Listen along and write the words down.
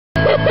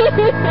Oh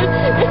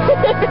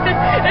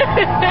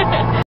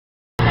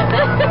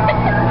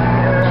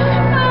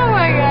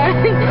my god.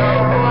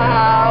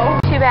 Wow.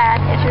 Too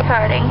bad it's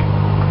recording.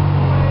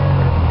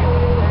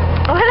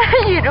 What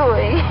are you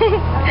doing?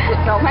 Is it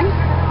filming?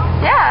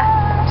 Yeah.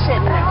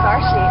 Sitting in a car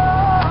seat.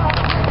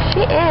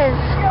 She is.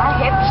 My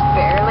hips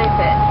barely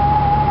fit.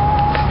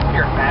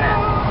 You're a fat ass.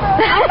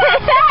 I'm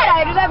not fat.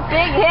 I just have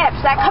big hips.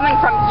 That coming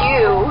from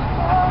you.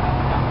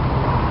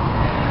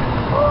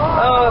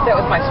 Oh, that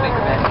was my sweet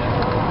revenge.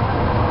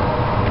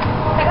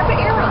 I got the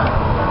ear on.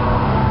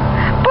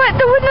 But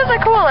the windows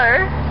are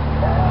cooler.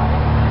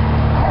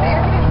 I have the air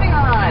conditioning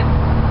on.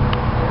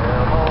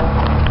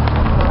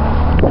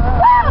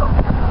 Woo!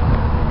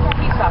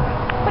 He's stopping.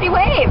 But he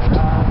waved.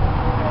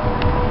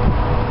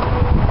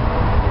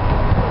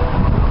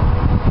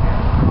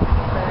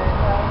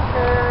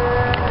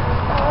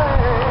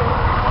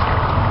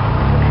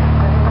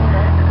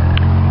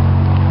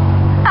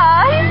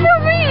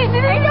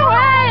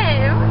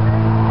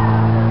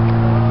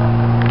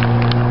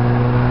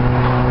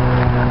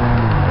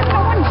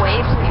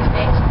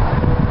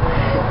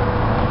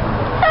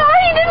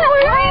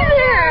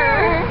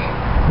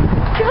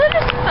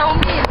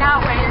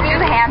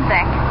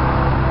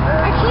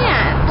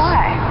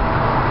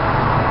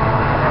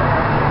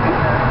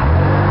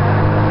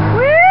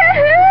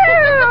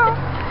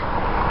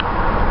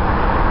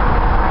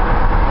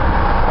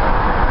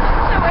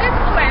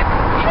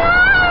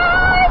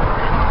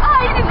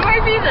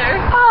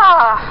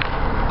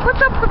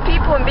 What's up with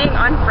people and being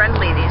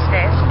unfriendly these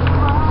days?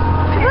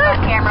 People are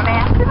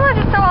cameraman. People are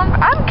just so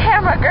I'm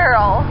camera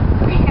girl.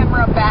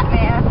 Camera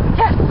Batman.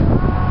 Yes.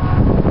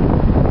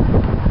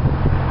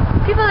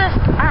 People just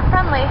aren't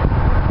friendly.